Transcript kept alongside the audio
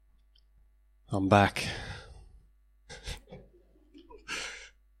I'm back.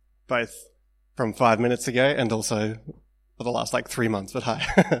 Both from 5 minutes ago and also for the last 3 months, but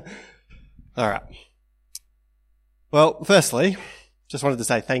hi. All right. Well, firstly, just wanted to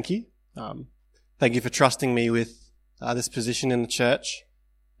say thank you. Thank you for trusting me with this position in the church.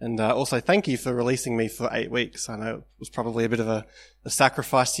 And also thank you for releasing me for 8 weeks. I know it was probably a bit of a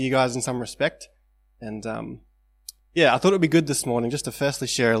sacrifice to you guys in some respect. And I thought it would be good this morning just to firstly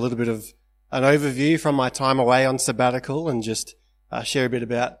share a little bit of an overview from my time away on sabbatical and just share a bit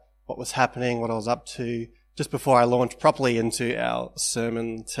about what was happening, what I was up to, just before I launched properly into our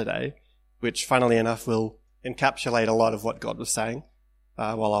sermon today, which funnily enough will encapsulate a lot of what God was saying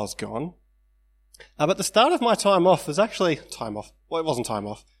while I was gone. But the start of my time off was actually time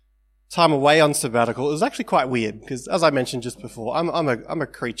away on sabbatical. It was actually quite weird because, as I mentioned just before, I'm a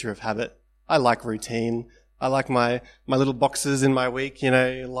creature of habit. I like routine. I like my little boxes in my week,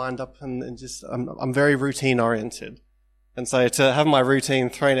 lined up and just, I'm very routine oriented. And so to have my routine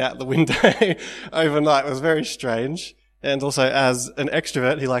thrown out the window overnight was very strange. And also as an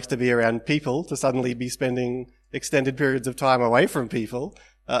extrovert who likes to be around people, to suddenly be spending extended periods of time away from people,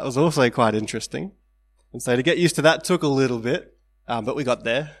 was also quite interesting. And so to get used to that took a little bit, but we got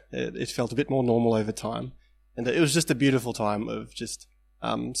there. It felt a bit more normal over time. And it was just a beautiful time of just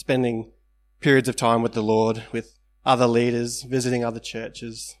spending periods of time with the Lord, with other leaders, visiting other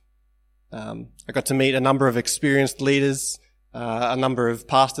churches. I got to meet a number of experienced leaders, a number of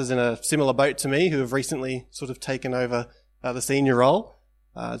pastors in a similar boat to me who have recently sort of taken over the senior role.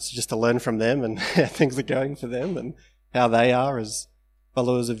 It's just to learn from them and how things are going for them and how they are as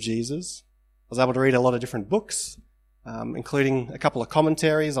followers of Jesus. I was able to read a lot of different books, including a couple of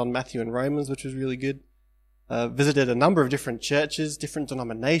commentaries on Matthew and Romans, which was really good. Visited a number of different churches, different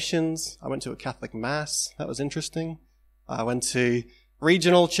denominations. I went to a Catholic mass. That was interesting. I went to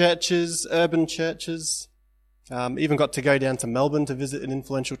regional churches, urban churches. Even got to go down to Melbourne to visit an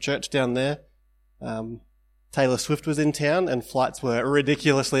influential church down there. Taylor Swift was in town and flights were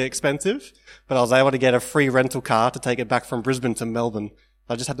ridiculously expensive, but I was able to get a free rental car to take it back from Brisbane to Melbourne.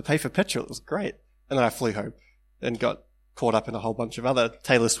 I just had to pay for petrol. It was great. And then I flew home and got caught up in a whole bunch of other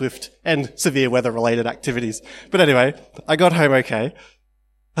Taylor Swift and severe weather-related activities. But anyway, I got home okay.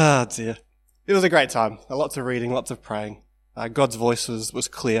 Ah, dear. It was a great time. Lots of reading, lots of praying. God's voice was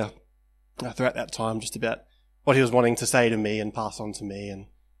clear throughout that time, just about what he was wanting to say to me and pass on to me.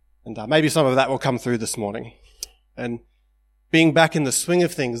 And maybe some of that will come through this morning. And being back in the swing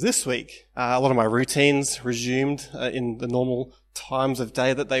of things this week, a lot of my routines resumed in the normal times of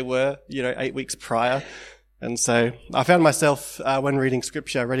day that they were, 8 weeks prior. And so I found myself, when reading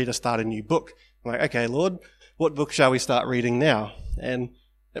scripture, ready to start a new book. I'm like, okay, Lord, what book shall we start reading now? And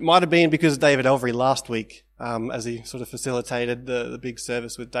it might have been because David Elvery last week, as he sort of facilitated the big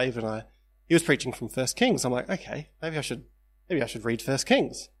service with Dave and I, he was preaching from 1 Kings. I'm like, okay, maybe I should read 1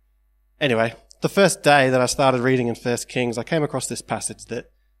 Kings. Anyway, the first day that I started reading in 1 Kings, I came across this passage that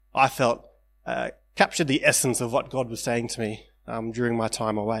I felt captured the essence of what God was saying to me during my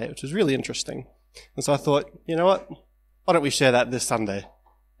time away, which was really interesting. And so I thought, you know what? Why don't we share that this Sunday?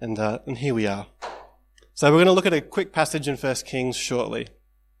 And here we are. So we're going to look at a quick passage in 1 Kings shortly.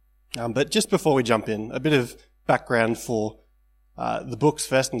 But just before we jump in, a bit of background for the books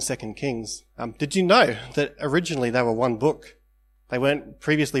 1st and 2nd Kings. Did you know that originally they were one book? They weren't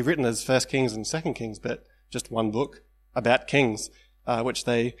previously written as 1 Kings and 2nd Kings, but just one book about kings, which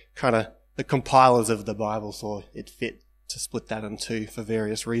the compilers of the Bible saw it fit to split that in two for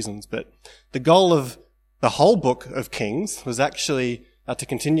various reasons. But the goal of the whole book of Kings was actually to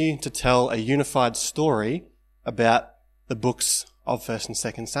continue to tell a unified story about the books of 1st and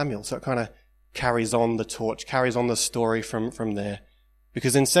 2nd Samuel. So it kind of carries on the torch, carries on the story from there.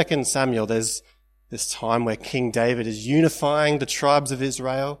 Because in 2nd Samuel, there's this time where King David is unifying the tribes of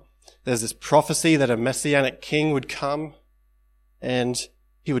Israel. There's this prophecy that a messianic king would come and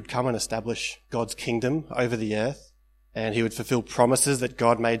he would come and establish God's kingdom over the earth. And he would fulfill promises that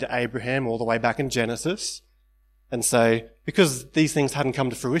God made to Abraham all the way back in Genesis. And so, because these things hadn't come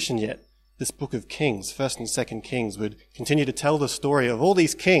to fruition yet, this book of Kings, 1st and 2nd Kings, would continue to tell the story of all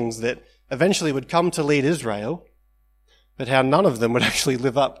these kings that eventually would come to lead Israel, but how none of them would actually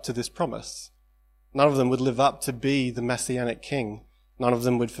live up to this promise. None of them would live up to be the Messianic king. None of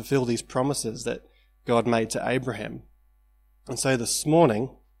them would fulfill these promises that God made to Abraham. And so this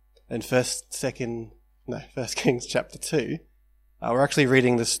morning, in 1 Kings chapter 2, we're actually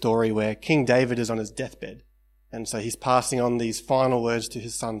reading this story where King David is on his deathbed. And so he's passing on these final words to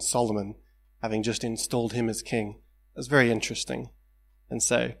his son Solomon, having just installed him as king. It's very interesting. And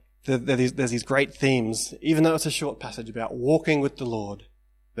so there's these great themes, even though it's a short passage, about walking with the Lord,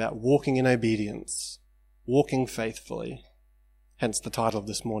 about walking in obedience, walking faithfully. Hence the title of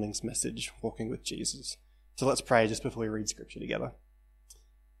this morning's message, Walking with Jesus. So let's pray just before we read scripture together.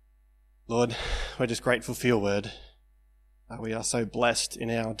 Lord, we're just grateful for your word. We are so blessed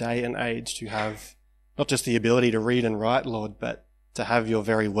in our day and age to have not just the ability to read and write, Lord, but to have your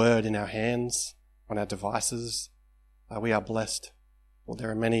very word in our hands, on our devices. We are blessed. Well,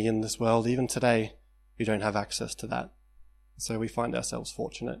 there are many in this world, even today, who don't have access to that. So we find ourselves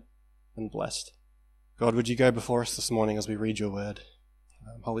fortunate and blessed. God, would you go before us this morning as we read your word?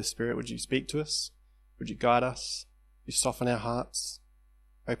 Holy Spirit, would you speak to us? Would you guide us? Would you soften our hearts?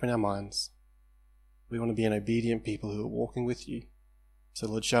 Open our minds? We want to be an obedient people who are walking with you. So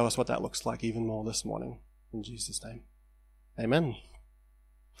Lord, show us what that looks like even more this morning. In Jesus' name. Amen.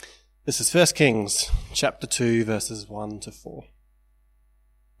 This is 1 Kings chapter 2, verses 1 to 4.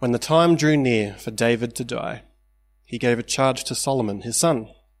 When the time drew near for David to die, he gave a charge to Solomon, his son.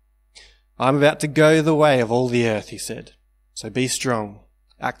 I am about to go the way of all the earth, he said. So be strong,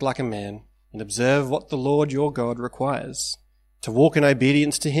 act like a man, and observe what the Lord your God requires, to walk in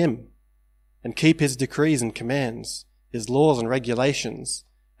obedience to him, and keep his decrees and commands, his laws and regulations,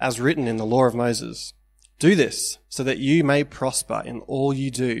 as written in the law of Moses. Do this so that you may prosper in all you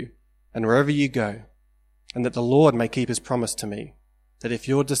do and wherever you go, and that the Lord may keep his promise to me, that if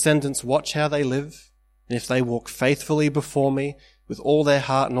your descendants watch how they live, and if they walk faithfully before me with all their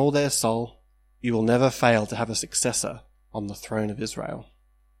heart and all their soul, you will never fail to have a successor on the throne of Israel.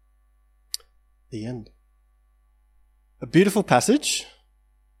 The end. A beautiful passage,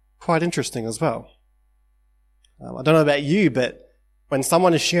 quite interesting as well. I don't know about you, but when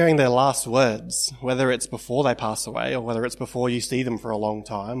someone is sharing their last words, whether it's before they pass away or whether it's before you see them for a long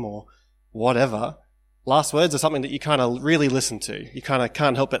time or whatever, last words are something that you kind of really listen to. You kind of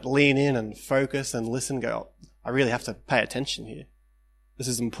can't help but lean in and focus and listen, go, I really have to pay attention here. This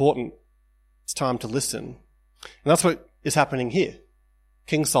is important. It's time to listen. And that's what is happening here.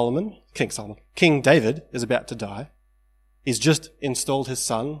 King David is about to die. He's just installed his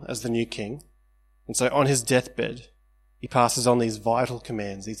son as the new king. And so on his deathbed, he passes on these vital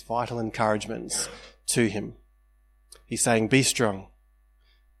commands, these vital encouragements to him. He's saying, be strong.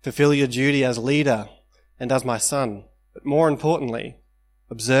 Fulfill your duty as leader and as my son. But more importantly,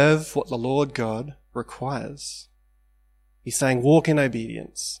 observe what the Lord God requires. He's saying, walk in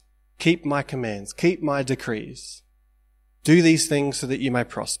obedience. Keep my commands. Keep my decrees. Do these things so that you may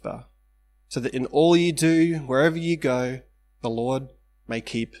prosper. So that in all you do, wherever you go, the Lord may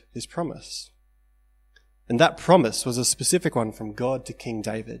keep his promise. And that promise was a specific one from God to King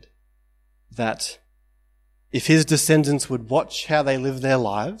David, that if his descendants would watch how they live their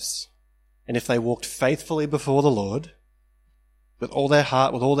lives, and if they walked faithfully before the Lord, with all their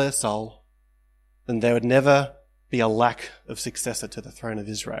heart, with all their soul, then there would never be a lack of successor to the throne of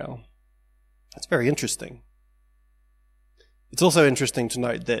Israel. That's very interesting. It's also interesting to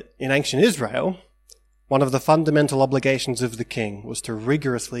note that in ancient Israel, one of the fundamental obligations of the king was to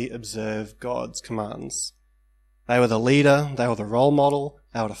rigorously observe God's commands. They were the leader, they were the role model,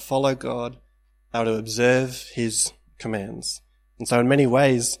 they were to follow God, they were to observe his commands. And so in many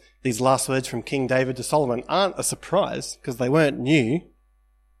ways, these last words from King David to Solomon aren't a surprise because they weren't new.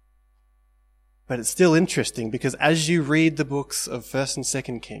 But it's still interesting because as you read the books of 1st and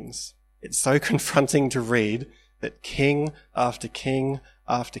 2nd Kings, it's so confronting to read that king after king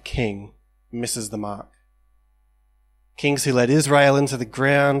after king misses the mark. Kings who led Israel into the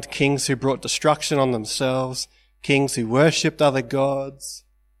ground, kings who brought destruction on themselves, kings who worshipped other gods,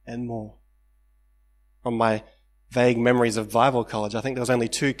 and more. From my vague memories of Bible college, I think there was only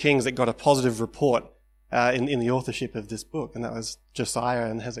 2 kings that got a positive report in the authorship of this book, and that was Josiah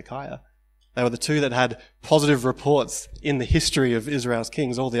and Hezekiah. They were the 2 that had positive reports in the history of Israel's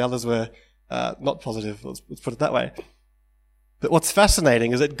kings. All the others were not positive, let's put it that way. But what's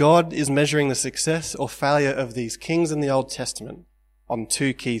fascinating is that God is measuring the success or failure of these kings in the Old Testament on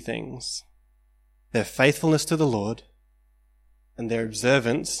 2 key things: their faithfulness to the Lord and their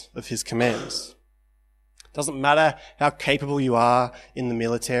observance of his commands. Doesn't matter how capable you are in the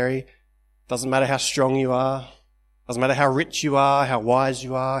military, doesn't matter how strong you are, doesn't matter how rich you are, how wise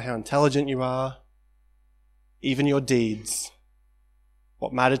you are, how intelligent you are, even your deeds.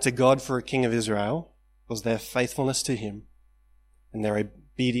 What mattered to God for a king of Israel was their faithfulness to him and their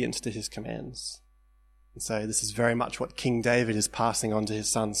obedience to his commands. And so this is very much what King David is passing on to his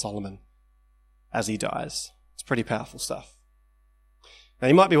son Solomon as he dies. It's pretty powerful stuff. Now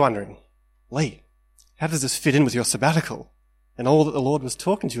you might be wondering, Lee, how does this fit in with your sabbatical and all that the Lord was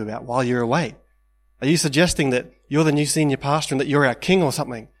talking to you about while you're away? Are you suggesting that you're the new senior pastor and that you're our king or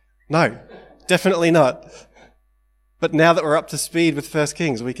something? No, definitely not. But now that we're up to speed with 1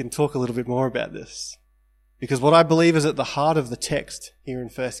 Kings, we can talk a little bit more about this. Because what I believe is at the heart of the text here in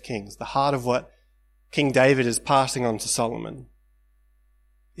 1 Kings, the heart of what King David is passing on to Solomon,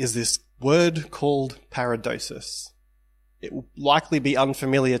 is this word called paradosis. It will likely be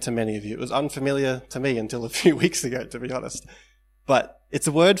unfamiliar to many of you. It was unfamiliar to me until a few weeks ago, to be honest. But it's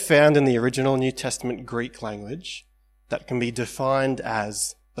a word found in the original New Testament Greek language that can be defined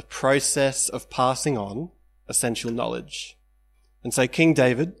as the process of passing on essential knowledge. And so King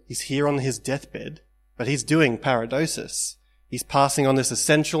David, he's here on his deathbed, but he's doing paradosis. He's passing on this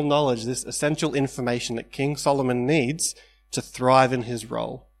essential knowledge, this essential information that King Solomon needs to thrive in his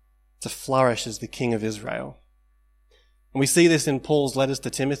role, to flourish as the king of Israel. And we see this in Paul's letters to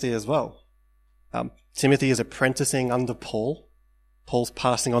Timothy as well. Timothy is apprenticing under Paul. Paul's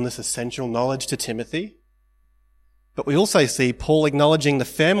passing on this essential knowledge to Timothy. But we also see Paul acknowledging the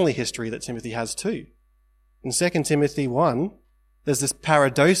family history that Timothy has too. In 2 Timothy 1, there's this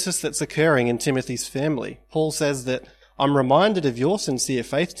paradosis that's occurring in Timothy's family. Paul says that, I'm reminded of your sincere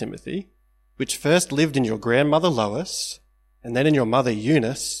faith, Timothy, which first lived in your grandmother Lois, and then in your mother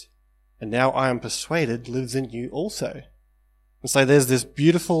Eunice, and now I am persuaded lives in you also. And so there's this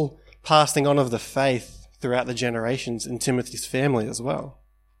beautiful passing on of the faith throughout the generations in Timothy's family as well.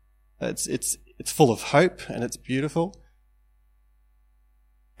 It's full of hope and it's beautiful.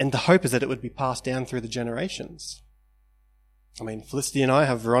 And the hope is that it would be passed down through the generations. I mean, Felicity and I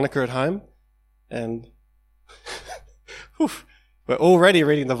have Veronica at home, and we're already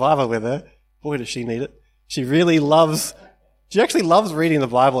reading the Bible with her. Boy, does she need it. She actually loves reading the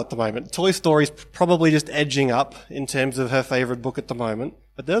Bible at the moment. Toy Story's probably just edging up in terms of her favourite book at the moment.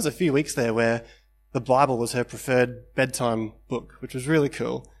 But there was a few weeks there where the Bible was her preferred bedtime book, which was really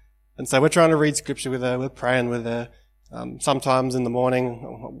cool. And so we're trying to read scripture with her. We're praying with her. Sometimes in the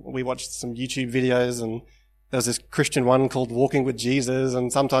morning, we watched some YouTube videos, and there was this Christian one called Walking with Jesus, and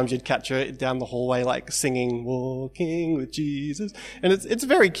sometimes you'd catch her down the hallway like singing Walking with Jesus. And it's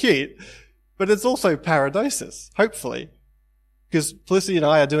very cute, but it's also paradosis, hopefully. Because Felicity and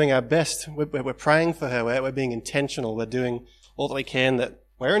I are doing our best. We're praying for her. We're being intentional. We're doing all that we can that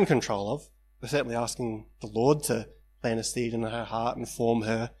we're in control of. We're certainly asking the Lord to plant a seed in her heart and form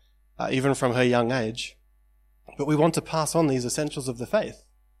her, even from her young age. But we want to pass on these essentials of the faith.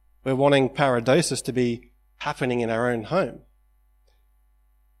 We're wanting paradosis to be happening in our own home.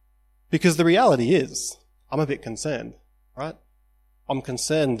 Because the reality is, I'm a bit concerned, right? I'm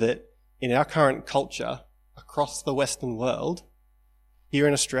concerned that in our current culture, across the Western world, here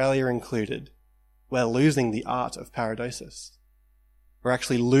in Australia included, we're losing the art of paradosis. We're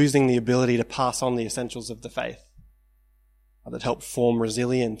actually losing the ability to pass on the essentials of the faith that help form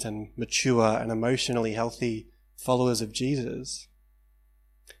resilient and mature and emotionally healthy followers of Jesus.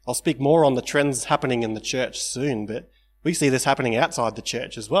 I'll speak more on the trends happening in the church soon, but we see this happening outside the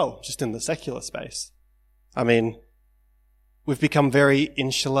church as well, just in the secular space. I mean, we've become very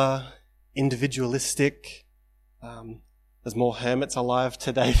insular, individualistic. There's more hermits alive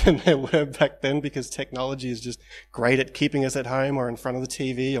today than there were back then because technology is just great at keeping us at home or in front of the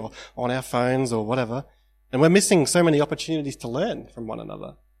TV or on our phones or whatever. And we're missing so many opportunities to learn from one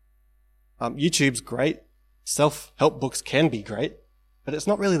another. YouTube's great. Self-help books can be great, but it's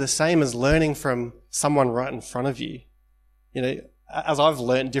not really the same as learning from someone right in front of you. You know, as I've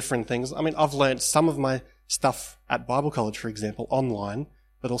learned different things, I mean, I've learned some of my stuff at Bible college, for example, online,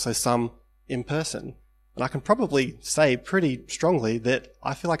 but also some in person. And I can probably say pretty strongly that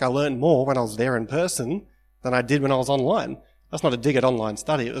I feel like I learned more when I was there in person than I did when I was online. That's not a dig at online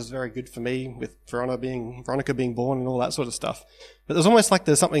study. It was very good for me with Veronica being born and all that sort of stuff. But there's almost like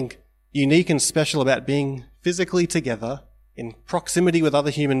there's something unique and special about being physically together in proximity with other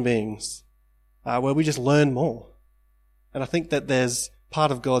human beings, where we just learn more. And I think that there's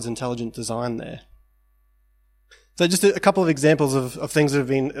part of God's intelligent design there. So just a couple of examples of things that have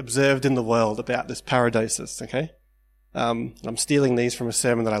been observed in the world about this paradosis, okay? I'm stealing these from a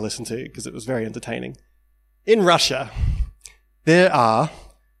sermon that I listened to because it was very entertaining. In Russia, there are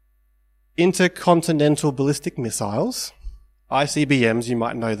intercontinental ballistic missiles, ICBMs, you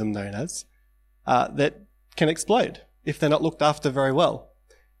might know them known as, that can explode if they're not looked after very well.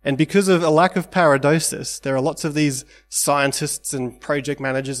 And because of a lack of paradosis, there are lots of these scientists and project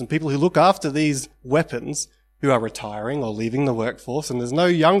managers and people who look after these weapons who are retiring or leaving the workforce, and there's no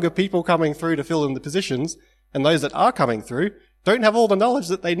younger people coming through to fill in the positions, and those that are coming through don't have all the knowledge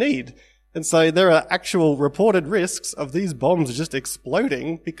that they need. And so there are actual reported risks of these bombs just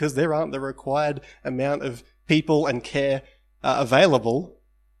exploding because there aren't the required amount of people and care available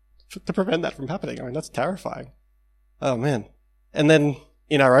to prevent that from happening. I mean, that's terrifying. Oh man. And then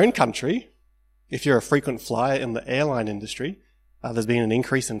in our own country, If you're a frequent flyer in the airline industry, there's been an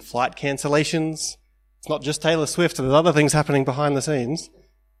increase in flight cancellations. It's not just Taylor Swift, there's other things happening behind the scenes.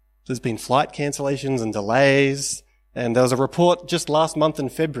 There's been flight cancellations and delays. And there was a report just last month in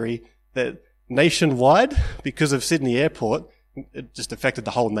February that nationwide, because of Sydney Airport, it just affected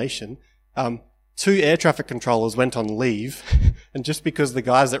the whole nation, 2 air traffic controllers went on leave. And just because the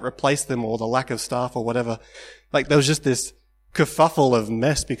guys that replaced them or the lack of staff or whatever, like there was just this kerfuffle of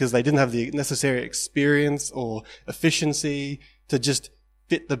mess because they didn't have the necessary experience or efficiency to just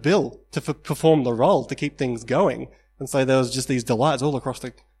fit the bill, to perform the role, to keep things going. And so there was just these delays all across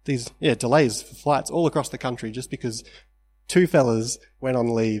delays for flights all across the country just because 2 fellas went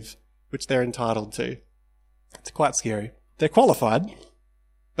on leave, which they're entitled to. It's quite scary. They're qualified,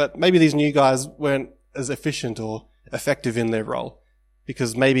 but maybe these new guys weren't as efficient or effective in their role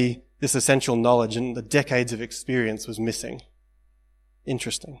because maybe this essential knowledge and the decades of experience was missing.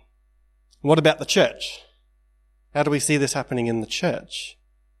 Interesting. What about the church? How do we see this happening in the church?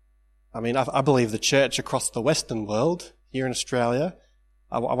 I mean, I believe the church across the Western world, here in Australia,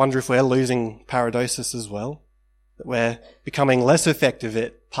 I wonder if we're losing paradosis as well, that we're becoming less effective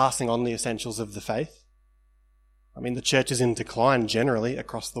at passing on the essentials of the faith. I mean, the church is in decline generally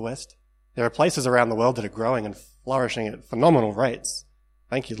across the West. There are places around the world that are growing and flourishing at phenomenal rates.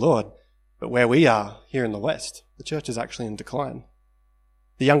 Thank you, Lord. But where we are here in the West, the church is actually in decline.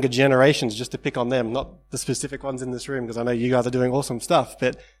 The younger generations, just to pick on them, not the specific ones in this room, because I know you guys are doing awesome stuff,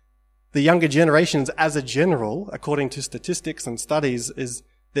 but the younger generations as a general, according to statistics and studies, is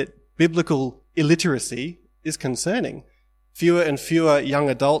that biblical illiteracy is concerning. Fewer and fewer young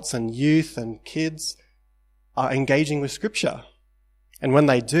adults and youth and kids are engaging with Scripture. And when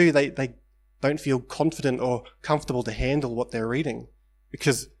they do, they don't feel confident or comfortable to handle what they're reading.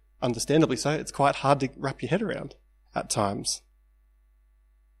 Because, understandably so, it's quite hard to wrap your head around at times.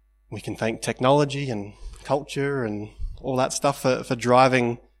 We can thank technology and culture and all that stuff for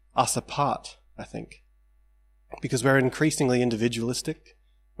driving us apart, I think. Because we're increasingly individualistic,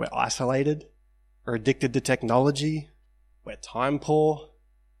 we're isolated, we're addicted to technology, we're time poor,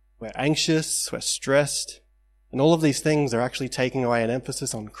 we're anxious, we're stressed, and all of these things are actually taking away an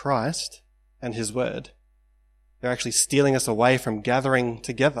emphasis on Christ and His Word. They're actually stealing us away from gathering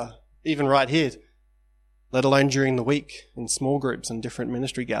together, even right here, let alone during the week in small groups and different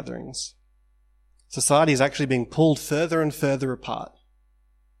ministry gatherings. Society is actually being pulled further and further apart.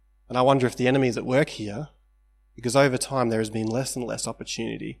 And I wonder if the enemy is at work here, because over time there has been less and less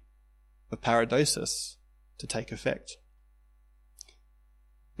opportunity for paradosis to take effect.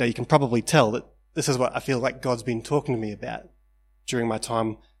 Now you can probably tell that this is what I feel like God's been talking to me about during my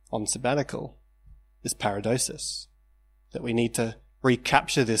time on sabbatical, is paradosis. That we need to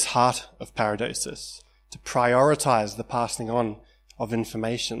recapture this heart of paradosis, to prioritize the passing on of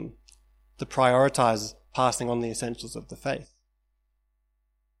information, to prioritize passing on the essentials of the faith.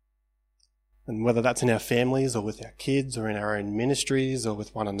 And whether that's in our families or with our kids or in our own ministries or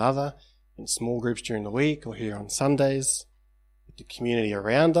with one another, in small groups during the week or here on Sundays, with the community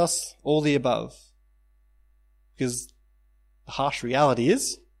around us, all the above. Because the harsh reality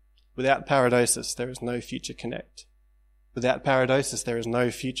is, without paradosis, there is no future Connect. Without paradosis, there is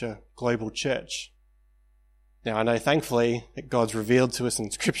no future global church. Now, I know thankfully that God's revealed to us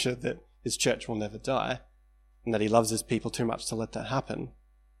in Scripture that His church will never die and that He loves His people too much to let that happen.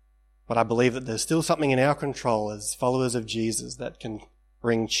 But I believe that there's still something in our control as followers of Jesus that can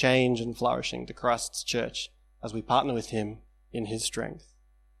bring change and flourishing to Christ's church as we partner with Him in His strength.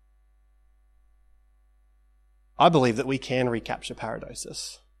 I believe that we can recapture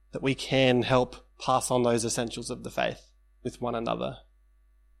paradosis, that we can help pass on those essentials of the faith with one another.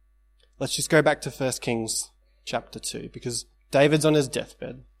 Let's just go back to 1 Kings chapter 2, because David's on his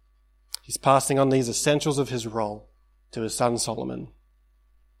deathbed. He's passing on these essentials of his role to his son Solomon.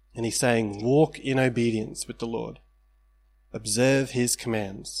 And he's saying, walk in obedience with the Lord. Observe His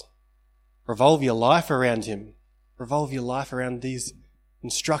commands. Revolve your life around Him. Revolve your life around these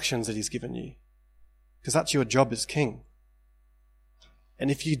instructions that He's given you. Because that's your job as king. And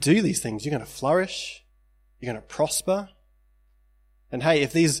if you do these things, you're going to flourish. You're going to prosper. And hey,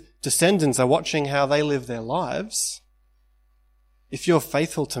 if these descendants are watching how they live their lives, if you're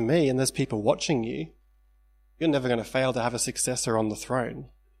faithful to me and there's people watching you, you're never going to fail to have a successor on the throne.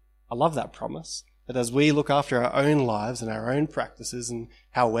 I love that promise, that as we look after our own lives and our own practices and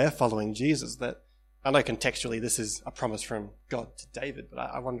how we're following Jesus, that I know contextually this is a promise from God to David, but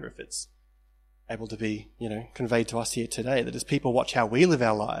I wonder if it's able to be, conveyed to us here today, that as people watch how we live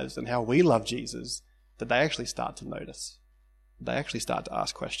our lives and how we love Jesus, that they actually start to notice. They actually start to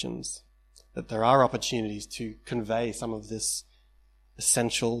ask questions, that there are opportunities to convey some of this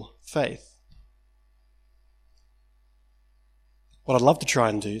essential faith. what I'd love to try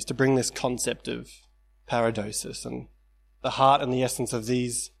and do is to bring this concept of paradosis and the heart and the essence of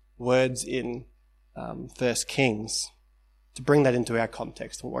these words in 1 Kings, to bring that into our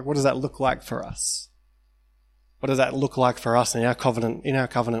context. What does that look like for us? What does that look like for us in our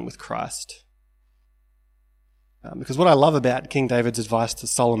covenant with Christ? Because what I love about King David's advice to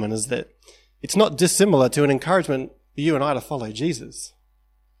Solomon is that it's not dissimilar to an encouragement for you and I to follow Jesus.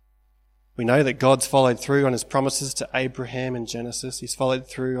 We know that God's followed through on his promises to Abraham in Genesis. He's followed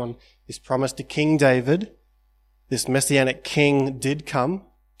through on his promise to King David. This messianic king did come,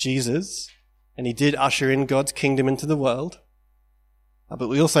 Jesus, and he did usher in God's kingdom into the world. But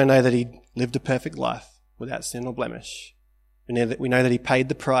we also know that he lived a perfect life without sin or blemish. We know that he paid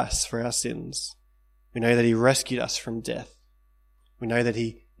the price for our sins. We know that he rescued us from death. We know that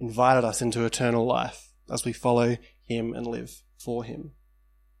he invited us into eternal life as we follow him and live for him.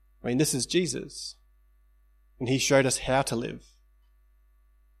 I mean, this is Jesus. And he showed us how to live.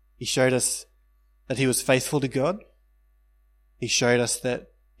 He showed us that he was faithful to God. He showed us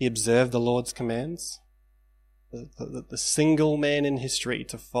that he observed the Lord's commands. The single man in history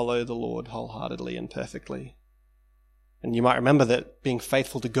to follow the Lord wholeheartedly and perfectly. And you might remember that being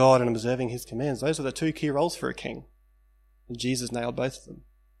faithful to God and observing his commands, those are the two key roles for a king. And Jesus nailed both of them.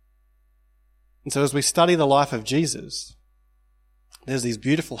 And so as we study the life of Jesus, there's these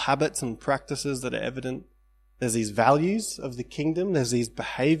beautiful habits and practices that are evident. There's these values of the kingdom. There's these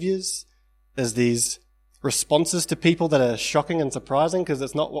behaviors. There's these responses to people that are shocking and surprising because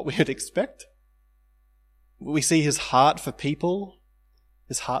it's not what we would expect. We see his heart for people,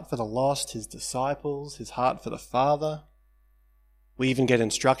 his heart for the lost, his disciples, his heart for the Father. We even get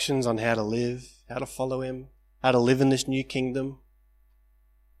instructions on how to live, how to follow him, how to live in this new kingdom.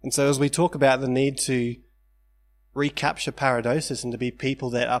 And so as we talk about the need to recapture paradosis and to be people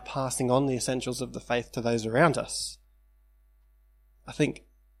that are passing on the essentials of the faith to those around us, I think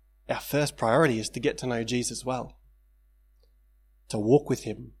our first priority is to get to know Jesus well, to walk with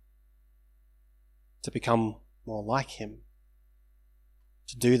him, to become more like him,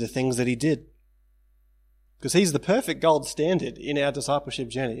 to do the things that he did. Because he's the perfect gold standard in our discipleship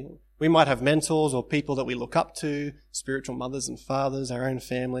journey. We might have mentors or people that we look up to, spiritual mothers and fathers, our own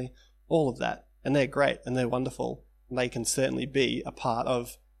family, all of that. And they're great and they're wonderful. And they can certainly be a part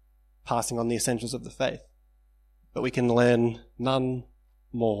of passing on the essentials of the faith. But we can learn none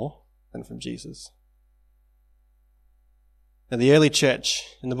more than from Jesus. Now, the early church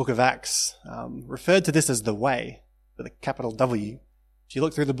in the book of Acts referred to this as the way, with a capital W. If you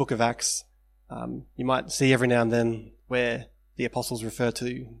look through the book of Acts, you might see every now and then where the apostles refer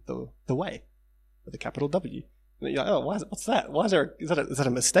to the way, with a capital W. And you're like, oh, what's that? Is that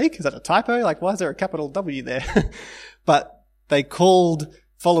a mistake? Is that a typo? Like, why is there a capital W there? But they called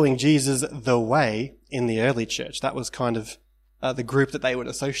following Jesus the way in the early church. That was kind of the group that they would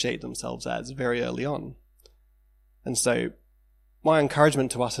associate themselves as very early on. And so my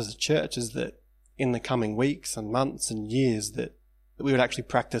encouragement to us as a church is that in the coming weeks and months and years that we would actually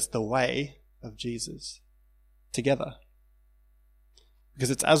practice the way of Jesus together.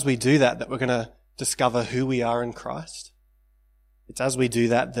 Because it's as we do that we're going to discover who we are in Christ. It's as we do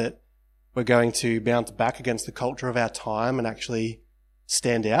that we're going to bounce back against the culture of our time and actually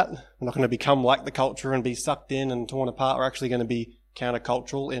stand out. We're not going to become like the culture and be sucked in and torn apart. We're actually going to be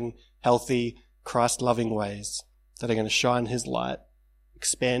countercultural in healthy, Christ-loving ways that are going to shine his light,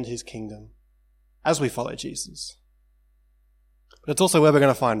 expand his kingdom as we follow Jesus. But it's also where we're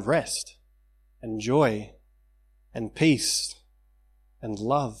going to find rest and joy and peace and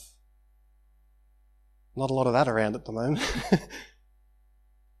love. Not a lot of that around at the moment.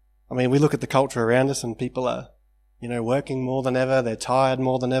 I mean, we look at the culture around us and people are, working more than ever. They're tired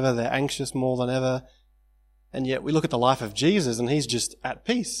more than ever. They're anxious more than ever. And yet we look at the life of Jesus and he's just at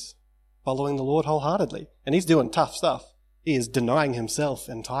peace, following the Lord wholeheartedly. And he's doing tough stuff. He is denying himself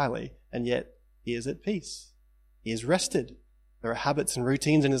entirely. And yet he is at peace. He is rested. There are habits and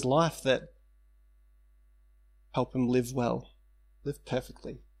routines in his life that help him live well, live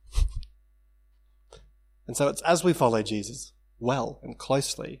perfectly. And so it's as we follow Jesus well and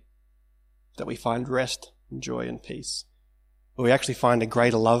closely that we find rest and joy and peace, where we actually find a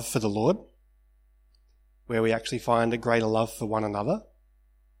greater love for the Lord, where we actually find a greater love for one another,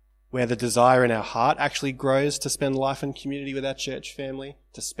 where the desire in our heart actually grows to spend life in community with our church family,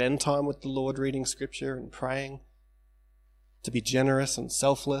 to spend time with the Lord reading scripture and praying, to be generous and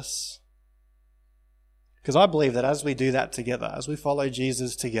selfless. Because I believe that as we do that together, as we follow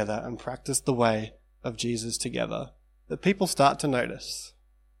Jesus together and practice the way of Jesus together, that people start to notice.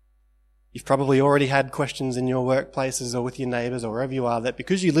 You've probably already had questions in your workplaces or with your neighbours or wherever you are that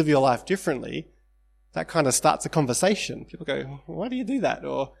because you live your life differently, that kind of starts a conversation. People go, why do you do that?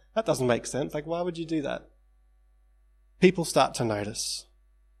 Or that doesn't make sense. Like, why would you do that? People start to notice.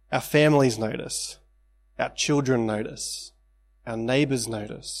 Our families notice. Our children notice. Our neighbours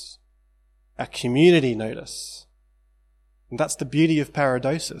notice. Our community notice. And that's the beauty of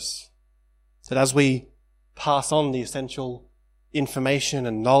paradosis. That as we pass on the essential information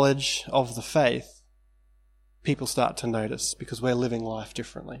and knowledge of the faith, people start to notice because we're living life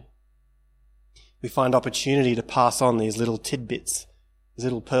differently. We find opportunity to pass on these little tidbits, these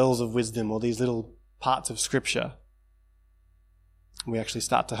little pearls of wisdom or these little parts of scripture. We actually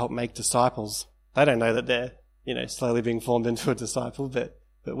start to help make disciples. They don't know that they're, slowly being formed into a disciple, but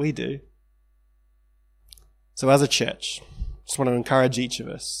we do. So as a church, I just want to encourage each of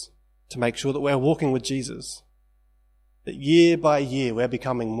us to make sure that we're walking with Jesus, that year by year we're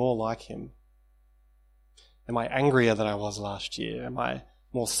becoming more like him. Am I angrier than I was last year? Am I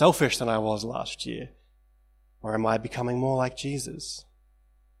more selfish than I was last year? Or am I becoming more like Jesus?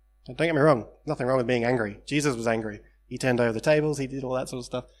 Don't get me wrong, nothing wrong with being angry. Jesus was angry. He turned over the tables, he did all that sort of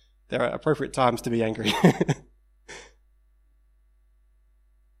stuff. There are appropriate times to be angry.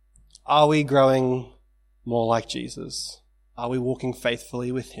 Are we growing more like Jesus? Are we walking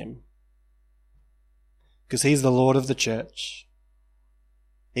faithfully with him? Because he's the Lord of the church.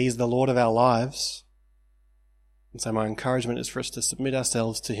 He's the Lord of our lives. And so my encouragement is for us to submit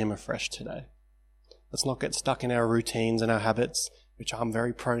ourselves to him afresh today. Let's not get stuck in our routines and our habits, which I'm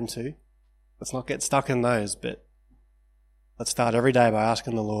very prone to. Let's not get stuck in those, but let's start every day by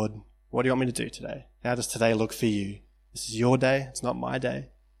asking the Lord, what do you want me to do today? How does today look for you? This is your day, it's not my day.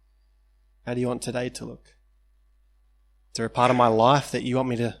 How do you want today to look? Is there a part of my life that you want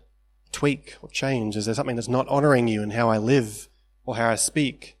me to tweak or change? Is there something that's not honouring you in how I live or how I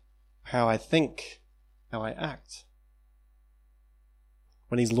speak, how I think, how I act?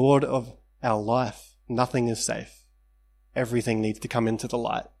 When he's Lord of our life, nothing is safe. Everything needs to come into the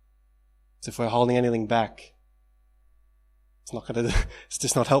light. So if we're holding anything back, it's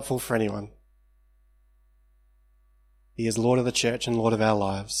just not helpful for anyone. He is Lord of the church and Lord of our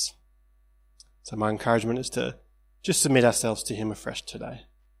lives. So my encouragement is to just submit ourselves to him afresh today.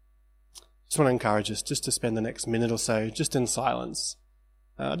 Just want to encourage us just to spend the next minute or so just in silence.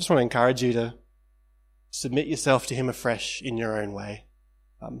 I just want to encourage you to submit yourself to him afresh in your own way.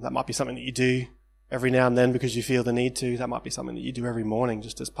 That might be something that you do every now and then because you feel the need to. That might be something that you do every morning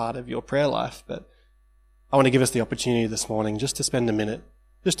just as part of your prayer life. But I want to give us the opportunity this morning just to spend a minute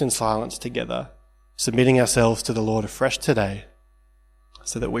just in silence together, submitting ourselves to the Lord afresh today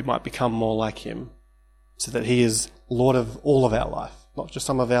so that we might become more like him, so that he is Lord of all of our life, not just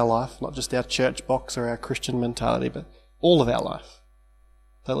some of our life, not just our church box or our Christian mentality, but all of our life.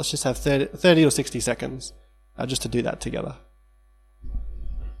 So let's just have 30 or 60 seconds just to do that together.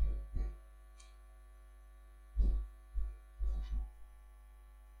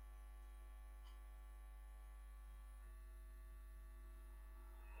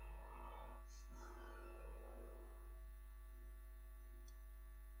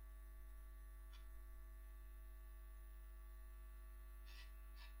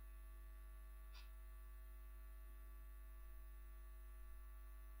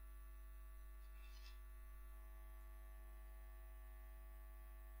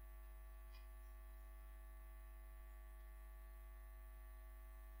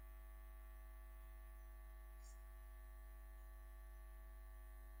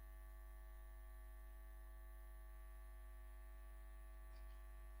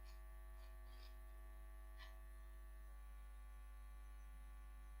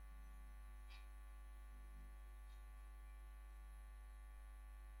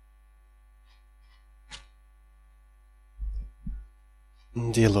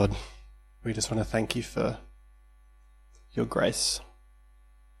 Dear Lord, we just want to thank you for your grace.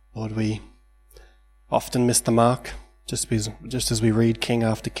 Lord, we often miss the mark, just as we read king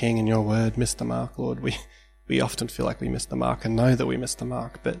after king in your word, miss the mark, Lord. We often feel like we miss the mark and know that we miss the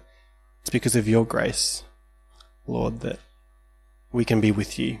mark, but it's because of your grace, Lord, that we can be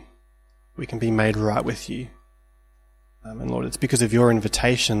with you. We can be made right with you. And Lord, it's because of your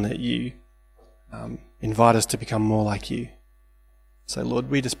invitation that you invite us to become more like you. So Lord,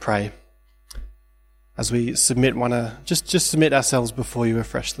 we just pray as we just submit ourselves before you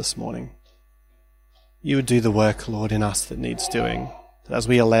afresh this morning. You would do the work, Lord, in us that needs doing. That as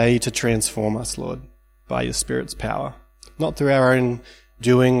we allow you to transform us, Lord, by your Spirit's power, not through our own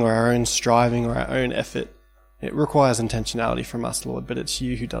doing or our own striving or our own effort. It requires intentionality from us, Lord, but it's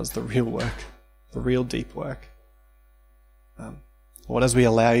you who does the real work, the real deep work. Lord, as we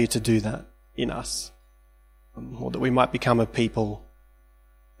allow you to do that in us, Lord, that we might become a people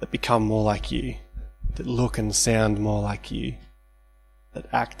that become more like you, that look and sound more like you, that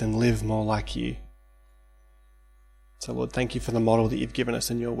act and live more like you. So Lord, thank you for the model that you've given us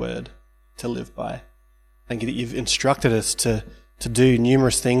in your word to live by. Thank you that you've instructed us to do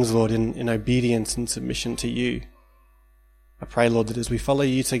numerous things, Lord, in obedience and submission to you. I pray, Lord, that as we follow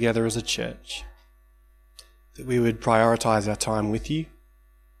you together as a church, that we would prioritize our time with you,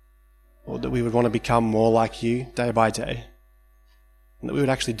 Lord, that we would want to become more like you day by day, and that we would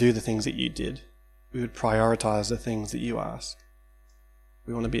actually do the things that you did. We would prioritize the things that you ask.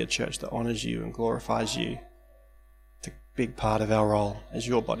 We want to be a church that honors you and glorifies you. It's a big part of our role as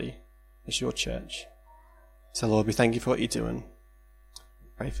your body, as your church. So, Lord, we thank you for what you're doing.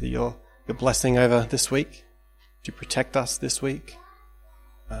 Pray for your blessing over this week, to protect us this week.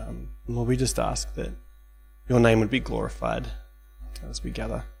 Lord, we just ask that your name would be glorified as we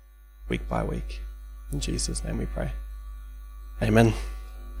gather week by week. In Jesus' name we pray. Amen.